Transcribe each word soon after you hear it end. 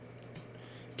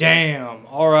Damn.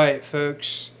 All right,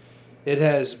 folks. It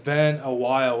has been a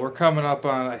while. We're coming up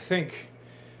on, I think,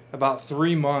 about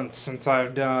 3 months since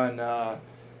I've done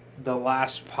the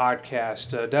last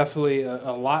podcast. Definitely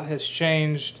a lot has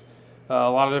changed. A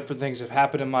lot of different things have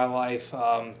happened in my life.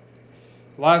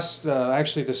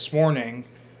 Actually, this morning,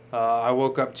 I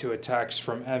woke up to a text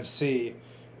from MC.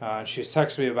 She's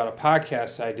texted me about a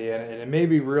podcast idea, and it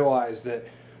made me realize that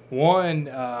one,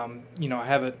 I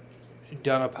haven't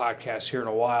done a podcast here in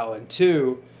a while, and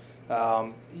two,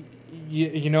 um,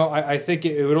 I think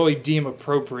it would only deem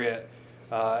appropriate,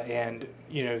 and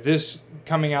this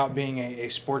coming out being a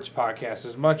sports podcast,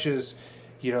 as much as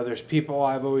there's people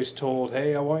I've always told,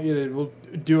 hey, I want you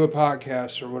to do a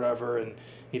podcast or whatever, and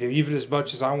even as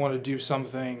much as I want to do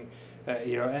something,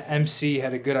 MC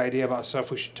had a good idea about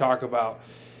stuff we should talk about.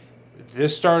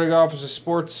 This started off as a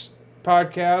sports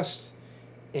podcast,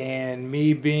 and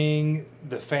me being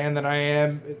the fan that I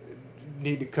am,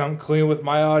 need to come clean with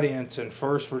my audience. And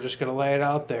first, we're just gonna lay it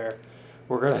out there.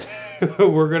 We're gonna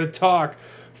we're gonna talk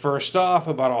first off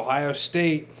about Ohio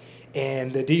State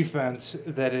and the defense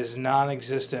that is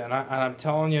non-existent. And I'm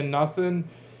telling you, nothing.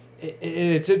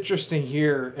 It's interesting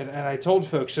here, and I told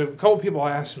folks. So a couple people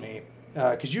asked me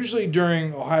because usually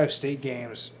during Ohio State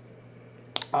games,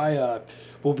 I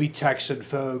will be texting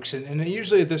folks, and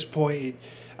usually at this point,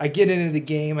 I get into the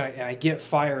game and I get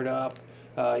fired up,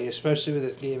 especially with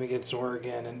this game against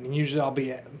Oregon, and usually I'll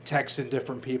be texting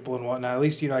different people and whatnot. At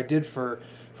least I did for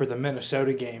the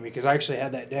Minnesota game, because I actually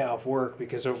had that day off work,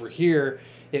 because over here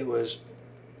it was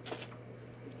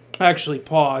actually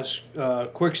pause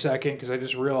quick second, because I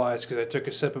just realized, because I took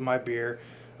a sip of my beer.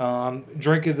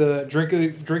 Drink of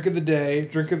the day,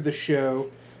 drink of the show.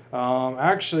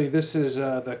 Actually, this is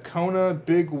the Kona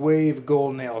Big Wave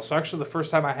Golden Ale. So actually, the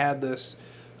first time I had this,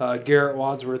 Garrett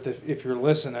Wadsworth, if you're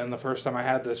listening, the first time I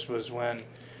had this was when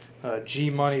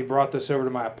G Money brought this over to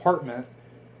my apartment.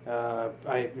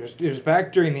 It was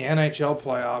back during the NHL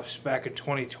playoffs back in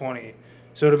 2020,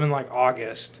 so it would have been like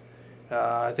August.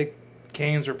 I think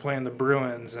Canes were playing the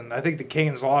Bruins, and I think the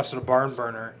Canes lost at a barn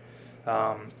burner.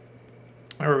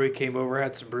 We came over,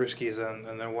 had some brewskis,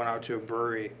 and then went out to a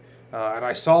brewery. And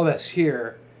I saw this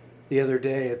here the other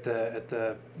day at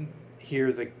the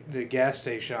gas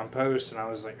station on Post, and I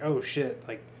was like, oh shit,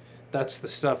 like that's the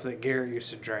stuff that Garrett used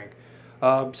to drink.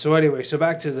 So anyway, so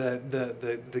back to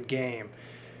the game.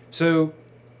 So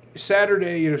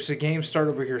Saturday, so the game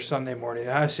started over here Sunday morning.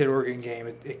 The Ohio State Oregon game,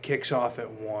 it kicks off at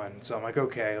 1. So I'm like,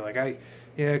 okay, like I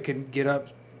can get up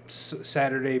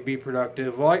Saturday, be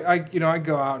productive. Well, I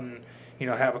go out and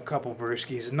have a couple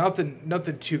brewskis, and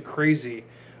nothing too crazy.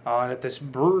 And at this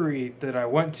brewery that I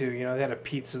went to, they had a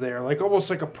pizza there, like almost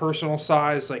like a personal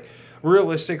size. Like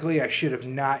realistically, I should have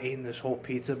not eaten this whole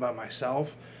pizza by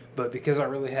myself, but because I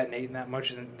really hadn't eaten that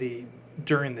much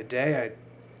during the day,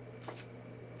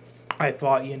 I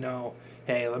thought,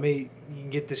 hey, let me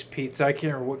get this pizza. I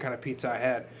can't remember what kind of pizza I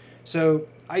had. So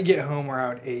I get home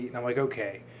around 8, and I'm like,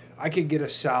 okay, I could get a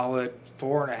solid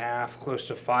 4.5, close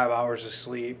to 5 hours of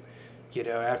sleep.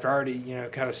 After I already,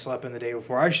 kind of slept in the day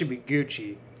before. I should be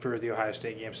Gucci for the Ohio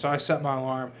State game. So I set my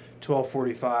alarm,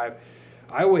 12:45.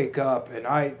 I wake up, and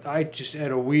I just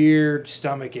had a weird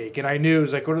stomach ache. And I knew it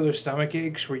was like one of those stomach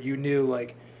aches where you knew,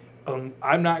 like,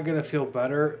 I'm not going to feel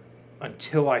better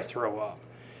until I throw up.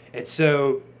 And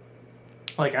so,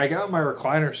 like, I got my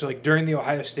recliner. So, like, during the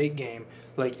Ohio State game,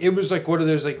 like, it was like one of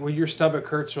those, like, when your stomach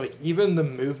hurts, like, even the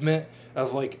movement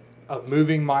of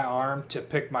moving my arm to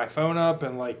pick my phone up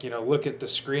and look at the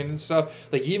screen and stuff,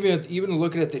 like even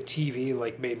looking at the TV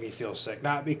made me feel sick.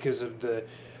 Not because of the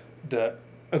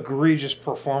egregious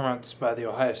performance by the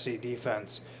Ohio State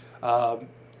defense.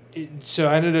 So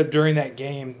I ended up during that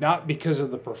game, not because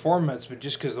of the performance, but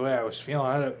just because of the way I was feeling.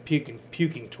 I ended up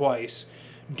puking twice.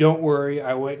 Don't worry,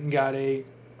 I went and got a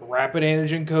rapid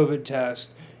antigen COVID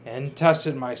test and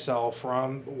tested myself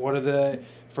from one of the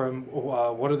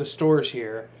stores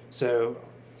here. So,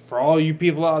 for all you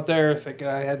people out there thinking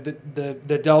I had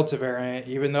the Delta variant,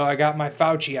 even though I got my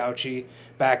Fauci ouchie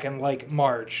back in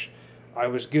March, I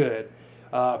was good.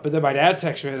 But then my dad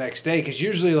texted me the next day, because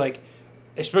usually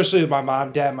especially with my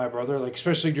mom, dad, my brother,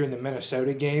 especially during the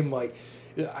Minnesota game,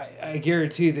 I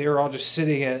guarantee they were all just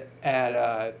sitting at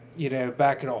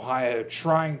back in Ohio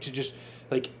trying to just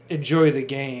enjoy the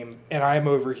game, and I'm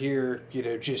over here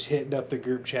just hitting up the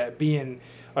group chat, being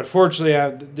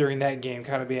unfortunately during that game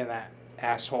kind of being that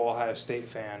asshole Ohio State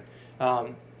fan.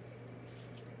 So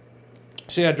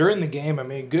yeah, during the game, at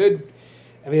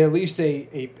least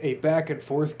a back and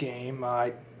forth game,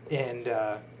 and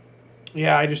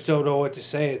I just don't know what to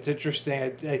say. It's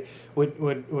interesting.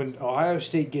 When Ohio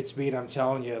State gets beat, I'm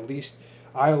telling you, at least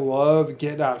I love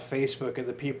getting on Facebook and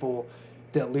the people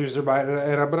that lose their mind.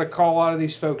 And I'm going to call a lot of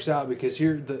these folks out because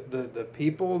here, the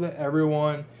people that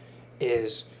everyone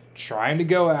is trying to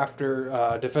go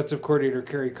after defensive coordinator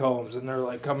Kerry Combs, and they're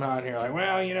like coming on here like,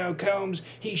 well, Combs,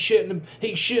 he shouldn't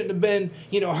have been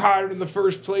hired in the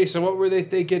first place. And what were they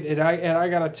thinking? And I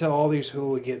gotta tell all these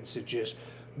hooligans to just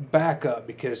back up,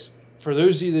 because for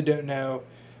those of you that don't know,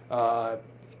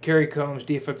 Kerry Combs,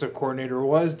 defensive coordinator,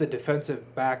 was the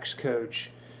defensive backs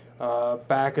coach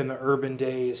back in the Urban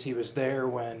days. He was there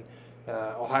when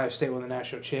Ohio State won the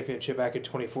national championship back in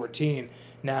 2014.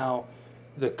 Now,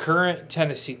 the current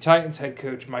Tennessee Titans head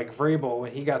coach, Mike Vrabel,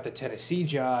 when he got the Tennessee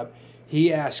job,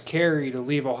 he asked Kerry to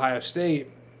leave Ohio State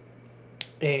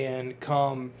and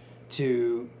come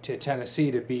to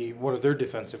Tennessee to be one of their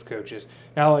defensive coaches.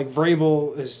 Now, like,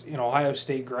 Vrabel is an Ohio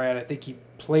State grad. I think he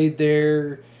played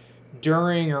there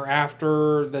during or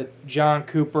after the John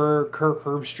Cooper, Kirk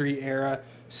Herbstreit era.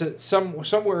 So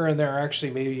somewhere in there,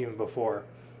 actually, maybe even before.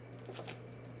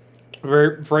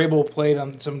 Vrabel played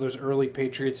on some of those early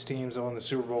Patriots teams that won the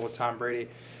Super Bowl with Tom Brady.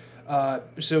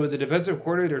 So the defensive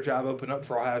coordinator job opened up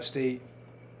for Ohio State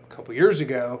a couple years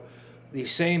ago. The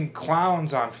same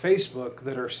clowns on Facebook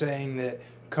that are saying that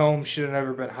Combs should have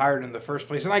never been hired in the first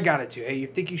place. And I got it too. Hey, you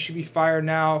think you should be fired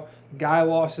now? Guy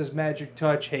lost his magic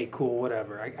touch. Hey, cool,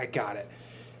 whatever. I got it.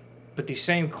 But the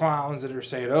same clowns that are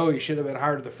saying, oh, you should have been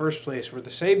hired in the first place, were the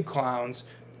same clowns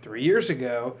 3 years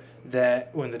ago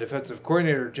that when the defensive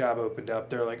coordinator job opened up,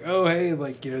 they're like, oh, hey,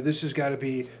 this has got to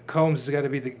be, Combs has got to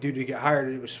be the dude to get hired.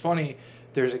 And it was funny.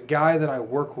 There's a guy that I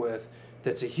work with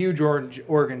that's a huge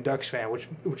Oregon Ducks fan,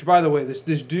 which by the way,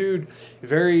 this dude,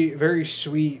 very, very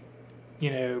sweet,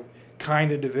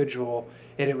 kind individual.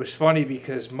 And it was funny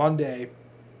because Monday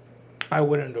I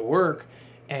went into work,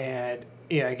 and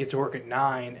I get to work at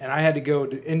 9, and I had to go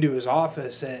into his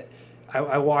office at,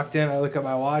 I walked in, I look at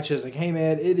my watch, I was like, hey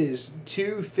man, it is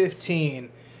 2:15,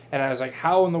 and I was like,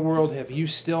 how in the world have you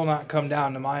still not come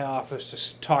down to my office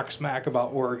to talk smack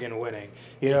about Oregon winning?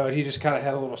 And he just kind of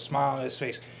had a little smile on his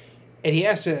face. And he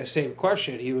asked me that same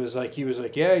question. He was like,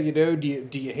 yeah,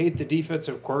 do you hate the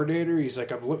defensive coordinator? He's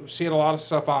like, I'm seeing a lot of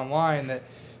stuff online that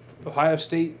Ohio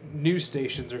State news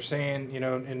stations are saying,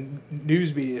 and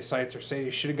news media sites are saying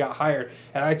he should have got hired.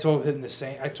 And I told him the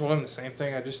same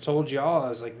thing I just told y'all. I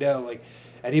was like, no,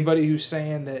 anybody who's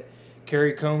saying that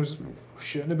Kerry Combs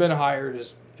shouldn't have been hired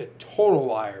is a total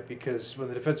liar, because when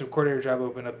the defensive coordinator job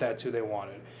opened up, that's who they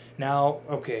wanted. Now,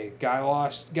 okay,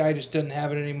 guy just doesn't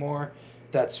have it anymore.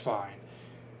 That's fine.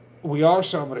 We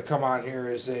also, I'm going to come on here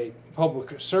as a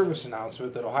public service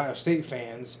announcement that Ohio State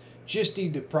fans just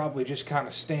need to probably just kind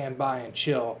of stand by and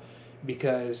chill,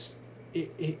 because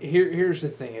here's the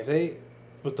thing. If they,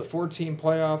 with the 14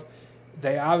 playoff,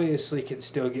 they obviously can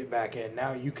still get back in.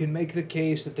 Now, you can make the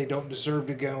case that they don't deserve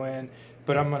to go in,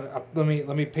 but let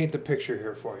me paint the picture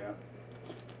here for you.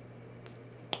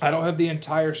 I don't have the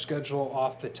entire schedule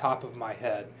off the top of my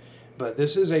head, but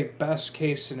this is a best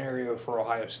case scenario for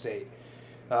Ohio State.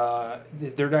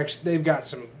 They've got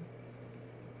some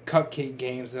cupcake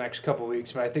games the next couple of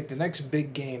weeks, but I think the next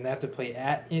big game they have to play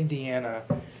at Indiana.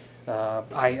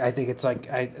 I think it's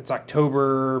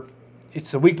October.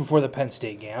 It's the week before the Penn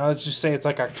State game. Let's just say it's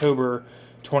like October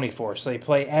 24th. So they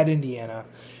play at Indiana.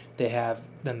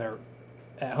 Then they're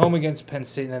at home against Penn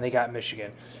State, and then they got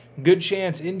Michigan. Good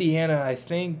chance Indiana. I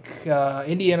think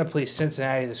Indiana plays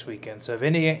Cincinnati this weekend. So if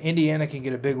Indiana can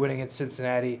get a big win against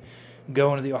Cincinnati,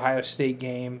 go into the Ohio State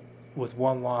game with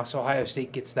one loss, Ohio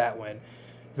State gets that win.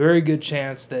 Very good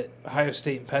chance that Ohio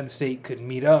State and Penn State could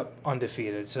meet up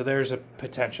undefeated. So there's a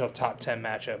potential top 10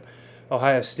 matchup.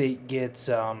 Ohio State gets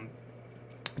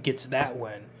that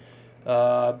win.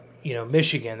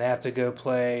 Michigan, they have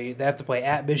to play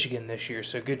at Michigan this year.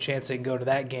 So good chance they can go to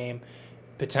that game.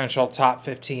 Potential top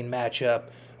 15 matchup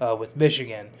with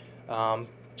Michigan.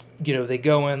 They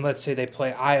go in, let's say they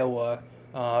play Iowa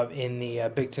in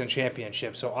the Big Ten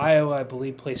Championship. So Iowa, I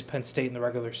believe, plays Penn State in the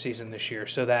regular season this year.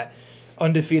 So that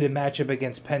undefeated matchup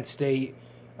against Penn State,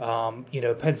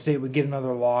 Penn State would get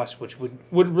another loss, which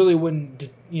wouldn't really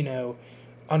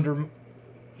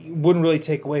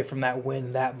take away from that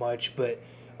win that much. But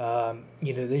then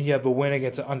you have a win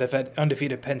against an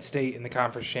undefeated Penn State in the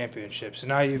conference championship. So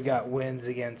now you've got wins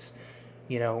against,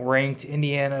 ranked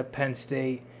Indiana, Penn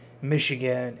State,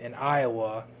 Michigan, and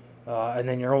Iowa. And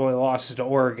then your only losses to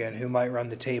Oregon, who might run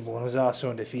the table and was also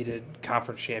undefeated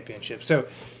conference championship. So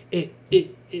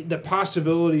the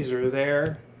possibilities are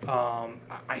there.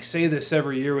 I say this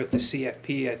every year with the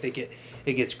CFP. I think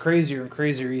it gets crazier and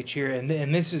crazier each year,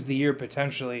 and this is the year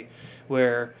potentially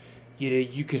where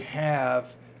you could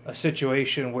have a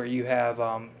situation where you have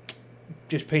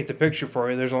just paint the picture for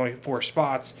you. There's only 4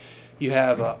 spots. You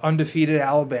have undefeated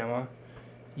Alabama.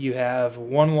 You have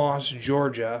one-loss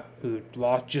Georgia, who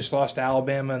just lost to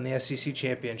Alabama in the SEC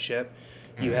championship.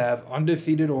 You have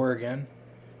undefeated Oregon.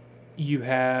 You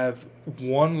have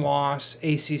one-loss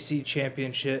ACC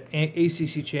champion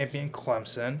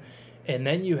Clemson, and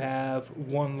then you have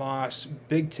one-loss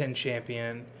Big Ten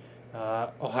champion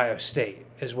Ohio State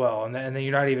as well. And then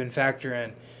you're not even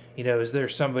factoring, is there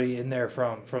somebody in there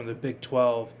from the Big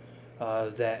 12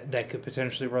 that could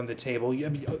potentially run the table? I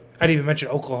mean, I'd even mention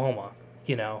Oklahoma.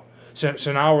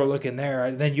 So now we're looking there.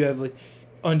 And then you have like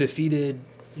undefeated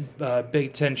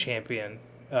Big 10 champion,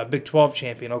 Big 12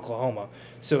 champion Oklahoma.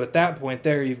 So at that point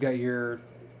there, you've got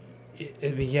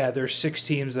there's 6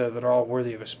 teams that are all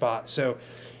worthy of a spot. So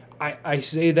I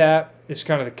say that it's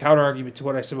kind of the counter argument to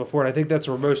what I said before. And I think that's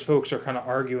where most folks are kind of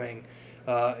arguing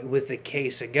with the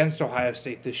case against Ohio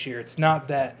State this year. It's not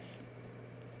that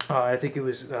I think it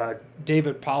was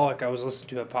David Pollock. I was listening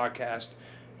to a podcast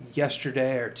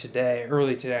yesterday or today,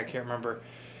 early today, I can't remember.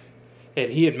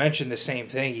 And he had mentioned the same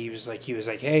thing. He was like,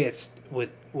 hey, it's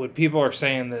when people are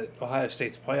saying that Ohio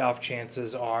State's playoff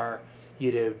chances are,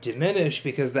 diminished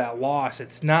because of that loss.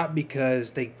 It's not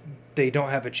because they don't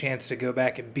have a chance to go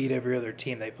back and beat every other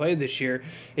team they played this year.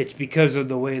 It's because of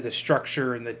the way the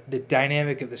structure and the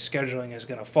dynamic of the scheduling is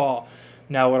going to fall.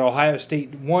 Now, what Ohio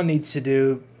State needs to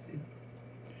do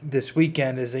this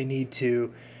weekend is they need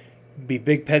to be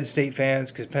big Penn State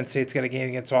fans because Penn State's got a game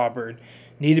against Auburn.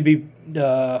 Need to be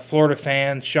Florida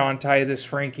fans, Sean Titus,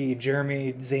 Frankie,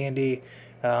 Jeremy, Zandy,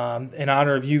 in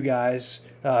honor of you guys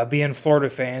being Florida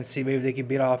fans. See maybe they can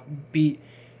beat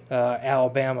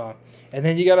Alabama. And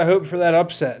then you got to hope for that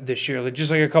upset this year. Just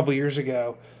like a couple years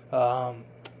ago,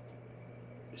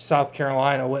 South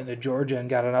Carolina went into Georgia and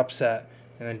got an upset.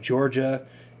 And then Georgia,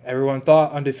 everyone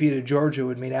thought undefeated Georgia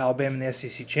would meet Alabama in the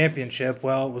SEC championship.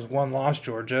 Well, it was one-loss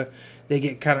Georgia.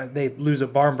 They lose a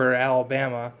barn burner to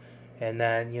Alabama, and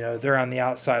then they're on the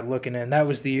outside looking in. That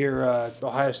was the year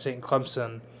Ohio State and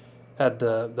Clemson had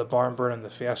the barn burn in the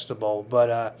Fiesta Bowl.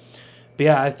 But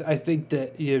yeah, I think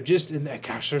that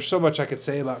there's so much I could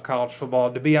say about college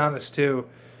football. To be honest, too,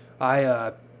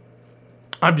 I'm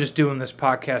just doing this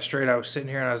podcast straight. I was sitting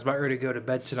here and I was about ready to go to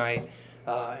bed tonight,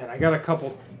 and I got a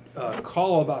couple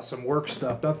call about some work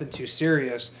stuff, nothing too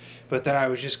serious, but then I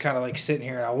was just kind of like sitting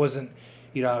here and I wasn't,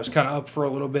 I was kind of up for a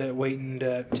little bit waiting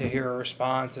to hear a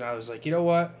response, and I was like, you know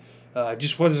what,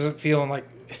 just wasn't feeling like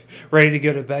ready to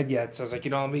go to bed yet, so I was like,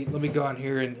 let me go on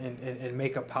here and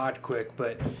make a pod quick,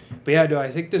 but yeah,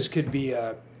 I think this could be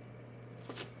I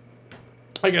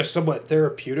guess somewhat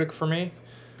therapeutic for me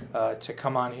to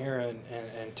come on here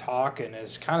and talk, and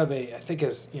it's kind of I think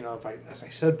as I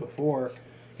said before,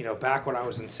 back when I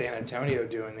was in San Antonio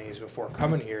doing these before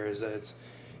coming here, is that it's,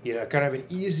 kind of an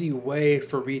easy way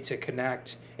for me to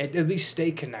connect and at least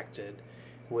stay connected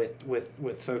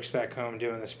with folks back home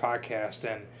doing this podcast.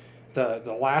 And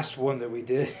the last one that we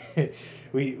did,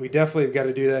 we definitely have got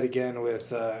to do that again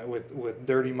with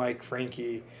Dirty Mike,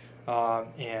 Frankie,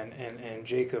 and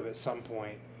Jacob at some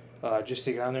point, just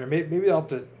to get on there. Maybe I'll have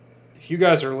to, if you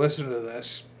guys are listening to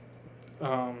this,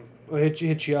 I'll hit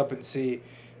you up and see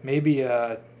maybe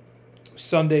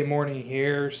Sunday morning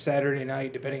here, Saturday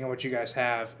night, depending on what you guys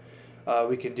have.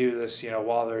 We can do this,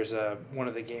 while there's one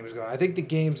of the games going. I think the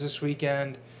games this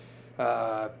weekend,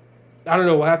 I don't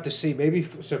know, we'll have to see. Maybe,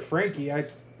 so Frankie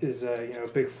is a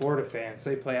big Florida fan, so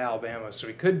they play Alabama, so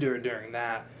we could do it during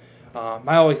that.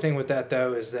 My only thing with that,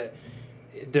 though, is that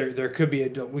there could be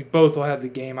we both will have the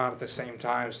game out at the same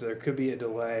time, so there could be a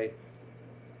delay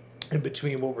in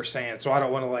between what we're saying. So I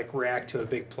don't want to react to a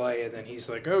big play and then he's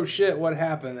like, oh shit, what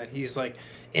happened? And he's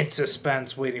in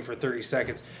suspense waiting for 30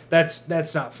 seconds. That's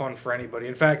not fun for anybody.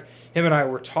 In fact, him and I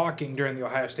were talking during the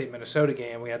Ohio State Minnesota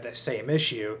game. We had that same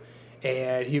issue,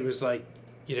 and he was like,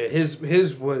 his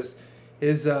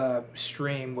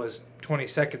stream was 20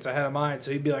 seconds ahead of mine.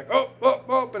 So he'd be like,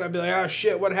 oh, and I'd be like, oh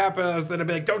shit, what happened? Then I'd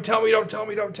be like, don't tell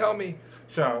me.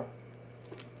 So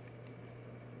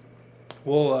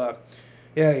we'll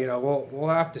we'll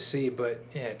have to see, but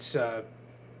it's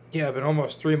been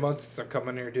almost 3 months since I've come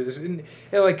in here to do this, and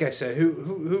like I said,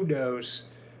 who knows?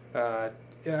 I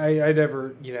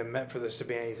never meant for this to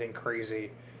be anything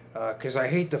crazy, because I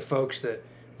hate the folks that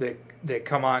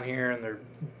come on here and they're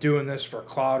doing this for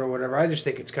clout or whatever. I just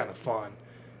think it's kind of fun,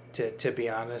 to be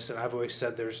honest, and I've always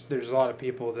said there's a lot of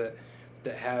people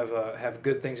that have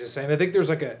good things to say, and I think there's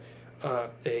a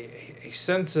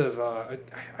sense of I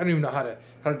don't even know how to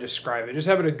describe it. Just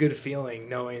having a good feeling,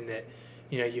 knowing that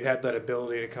you have that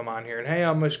ability to come on here and, hey,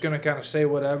 I'm just gonna kind of say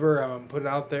whatever, I'm gonna put it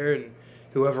out there, and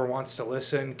whoever wants to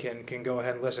listen can go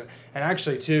ahead and listen. And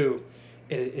actually, too,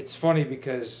 it's funny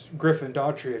because Griffin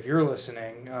Daughtry, if you're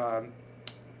listening,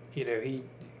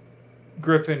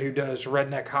 Griffin, who does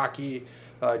Redneck Hockey,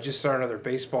 just started another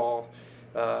baseball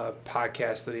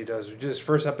podcast that he does. Just his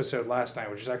first episode last night,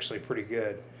 which is actually pretty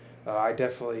good. I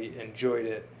definitely enjoyed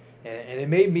it, and it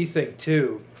made me think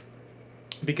too,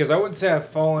 because I wouldn't say I've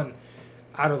fallen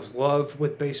out of love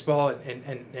with baseball,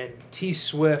 and T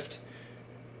Swift,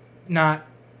 not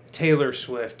Taylor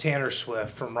Swift, Tanner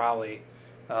Swift from Raleigh.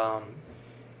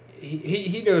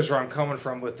 He knows where I'm coming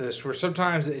from with this. Where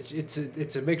sometimes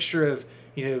it's a mixture of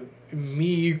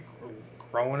me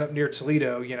growing up near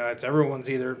Toledo. It's everyone's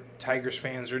either Tigers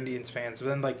fans or Indians fans.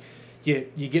 But then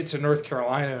you get to North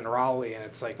Carolina and Raleigh, and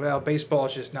it's like, well, baseball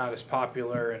is just not as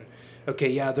popular. And okay,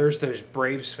 yeah, there's those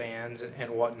Braves fans and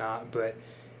whatnot, but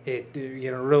it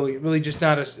really just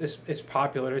not as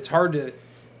popular. It's hard to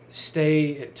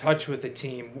stay in touch with the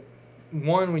team.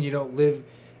 One, when you don't live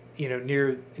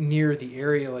near the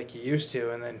area like you used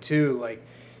to, and then two,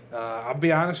 I'll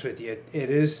be honest with you, it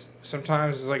is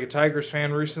sometimes, as like a Tigers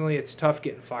fan recently, it's tough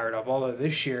getting fired up. Although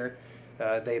this year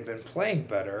they've been playing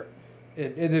better,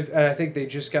 and I think they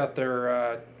just got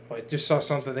their I just saw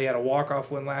something, they had a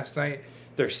walk-off win last night,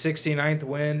 their 69th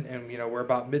win, and we're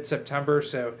about mid-September,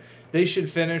 so they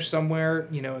should finish somewhere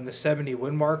in the 70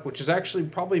 win mark, which is actually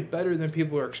probably better than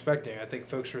people are expecting. I think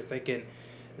folks were thinking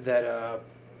that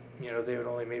they would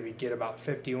only maybe get about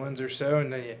 50 wins or so,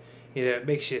 and then it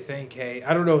makes you think, hey,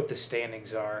 I don't know what the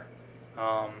standings are.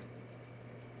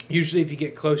 Usually if you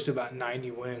get close to about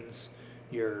 90 wins,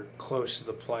 you're close to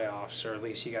the playoffs, or at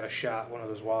least you got a shot one of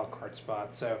those wild card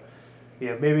spots. So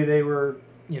maybe they were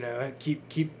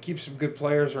keep some good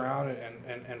players around,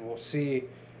 and we'll see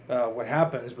what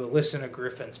happens. But listen to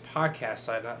Griffin's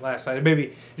podcast last night.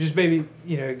 Maybe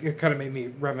it kind of made me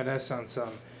reminisce on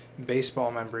some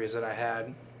baseball memories that I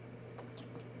had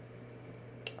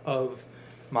of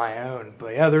my own.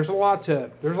 But yeah, there's a lot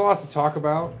to talk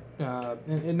about,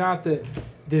 and not that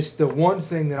the one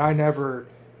thing that I never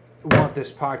want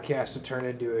this podcast to turn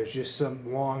into is just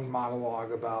some long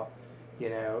monologue about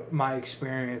my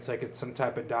experience, like it's some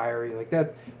type of diary like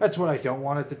that. That's what I don't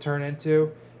want it to turn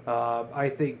into.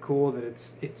 I think cool that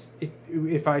it's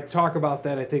if I talk about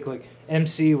that, I think like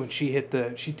MC, when she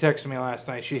texted me last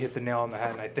night, she hit the nail on the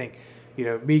head, and I think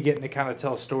me getting to kind of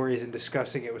tell stories and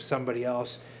discussing it with somebody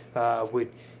else would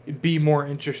be more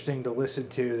interesting to listen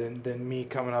to than me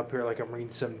coming up here like I'm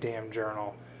reading some damn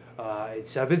journal.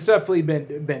 It's definitely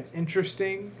been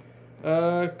interesting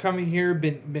coming here,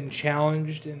 been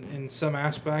challenged in some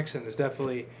aspects, and it's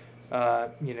definitely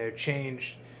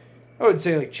changed. I would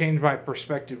say changed my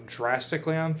perspective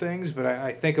drastically on things, but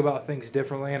I think about things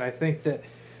differently, and I think that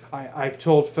I've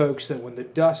told folks that when the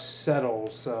dust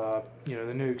settles, the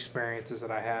new experiences that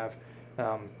I have,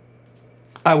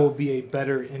 I will be a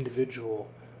better individual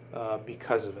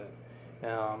because of it.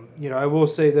 I will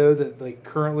say though that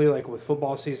currently, with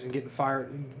football season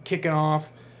kicking off,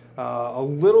 a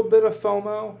little bit of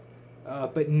FOMO,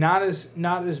 but not as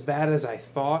bad as I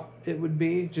thought it would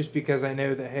be. Just because I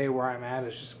know that, hey, where I'm at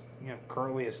is just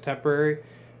currently is temporary,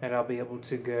 and I'll be able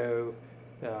to go,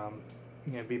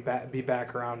 be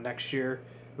back around next year.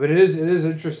 But it is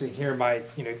interesting here,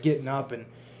 getting up, and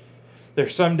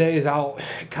there's some days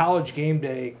college game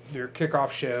day, their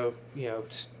kickoff show,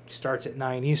 starts at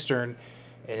 9 Eastern,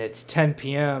 and it's 10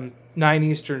 p.m., 9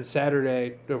 Eastern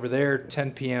Saturday over there,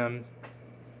 10 p.m.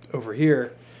 over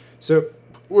here. So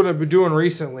what I've been doing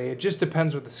recently, it just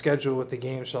depends with the schedule with the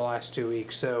games for the last 2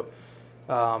 weeks. So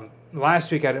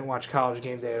last week I didn't watch college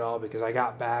game day at all because I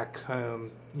got back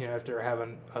home, after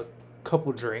having a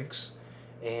couple drinks,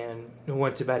 and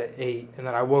went to bed at 8, and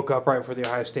then I woke up right before the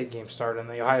Ohio State game started, and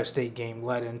the Ohio State game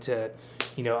led into,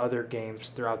 other games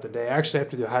throughout the day. Actually,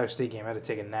 after the Ohio State game, I had to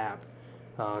take a nap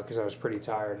because I was pretty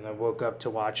tired, and then woke up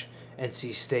to watch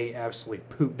NC State absolutely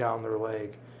poop down their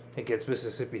leg against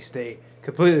Mississippi State.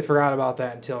 Completely forgot about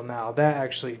that until now. That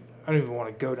actually, I don't even want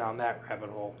to go down that rabbit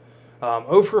hole.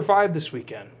 0 for 5 this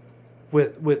weekend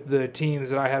with the teams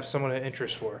that I have somewhat of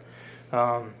interest for.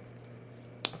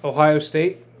 Ohio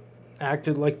State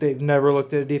acted like they've never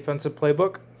looked at a defensive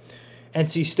playbook.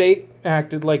 NC State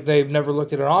acted like they've never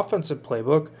looked at an offensive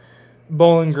playbook.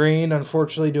 Bowling Green,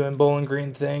 unfortunately, doing Bowling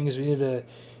Green things. We need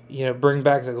to, bring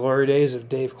back the glory days of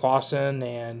Dave Clawson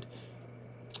and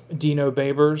Dino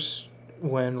Babers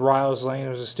when Riles Lane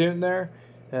was a student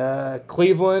there.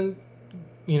 Cleveland,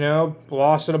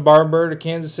 lost at a barber to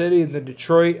Kansas City, and then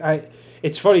Detroit.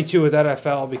 It's funny too with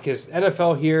NFL because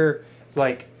NFL here,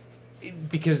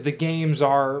 because the games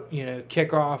are,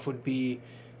 kickoff would be,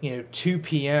 2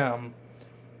 p.m.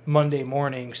 Monday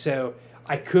morning. So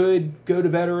I could go to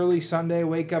bed early Sunday,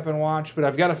 wake up and watch, but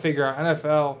I've got to figure out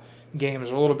NFL games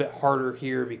are a little bit harder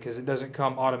here because it doesn't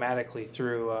come automatically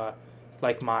through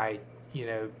like my,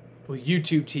 with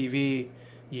YouTube TV,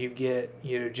 you get,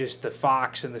 just the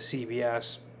Fox and the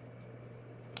CBS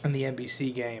and the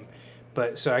NBC game.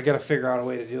 But so I got to figure out a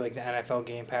way to do like the NFL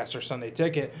Game Pass or Sunday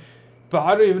Ticket. But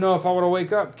I don't even know if I want to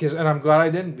wake up and I'm glad I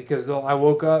didn't because I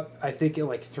woke up I think at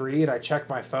like 3 and I checked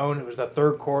my phone. It was the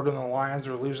third quarter and the Lions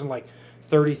were losing like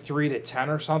 33-10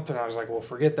 or something. I was like, well,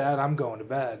 forget that. I'm going to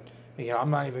bed. I'm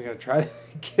not even going to try to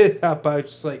get up. I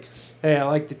was just like, hey, I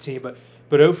like the team, but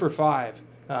 0 for 5.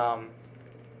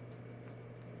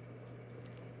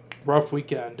 Rough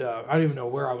weekend. I don't even know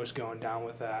where I was going down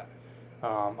with that.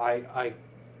 I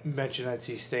mentioned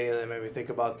NC State and that made me think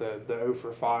about the 0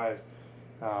 for 5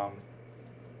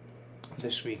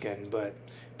 this weekend. But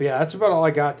yeah, that's about all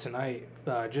I got tonight.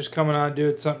 Just coming on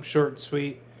doing something short and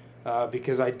sweet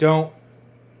because I don't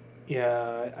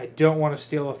want to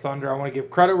steal a thunder. I want to give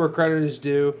credit where credit is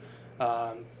due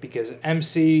because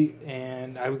MC,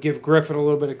 and I would give Griffin a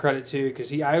little bit of credit too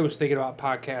because I was thinking about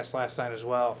podcasts last night as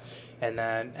well. And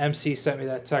then MC sent me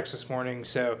that text this morning.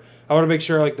 So I want to make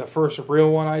sure like the first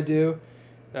real one I do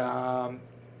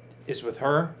is with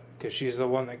her because she's the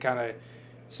one that kind of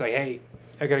say, hey,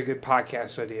 I got a good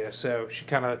podcast idea. So she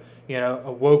kind of,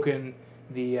 awoken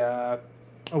the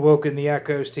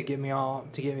echoes to get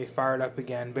me fired up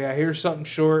again. But yeah, here's something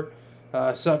short,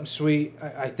 something sweet.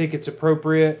 I think it's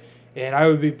appropriate, and I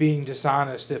would be being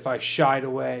dishonest if I shied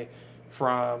away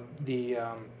from the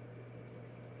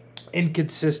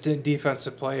inconsistent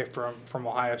defensive play from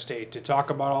Ohio State. To talk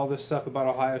about all this stuff about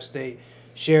Ohio State,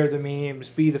 share the memes,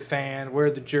 be the fan,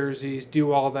 wear the jerseys,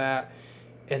 do all that,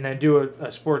 and then do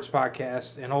a sports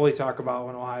podcast and only talk about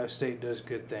when Ohio State does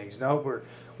good things. No,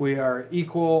 we are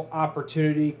equal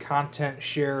opportunity content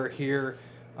sharer here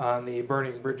on the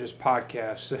Burning Bridges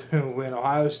podcast. So when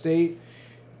Ohio State,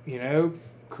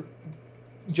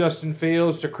 Justin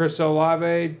Fields to Chris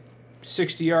Olave,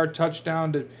 60-yard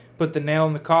touchdown to put the nail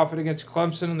in the coffin against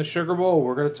Clemson in the Sugar Bowl,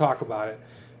 we're going to talk about it.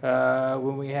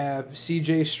 When we have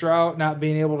C.J. Stroud not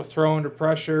being able to throw under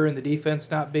pressure and the defense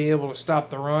not being able to stop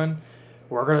the run,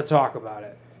 we're going to talk about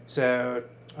it. So,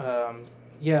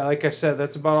 like I said,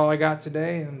 that's about all I got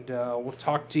today, and we'll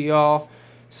talk to y'all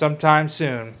sometime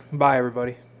soon. Bye,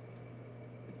 everybody.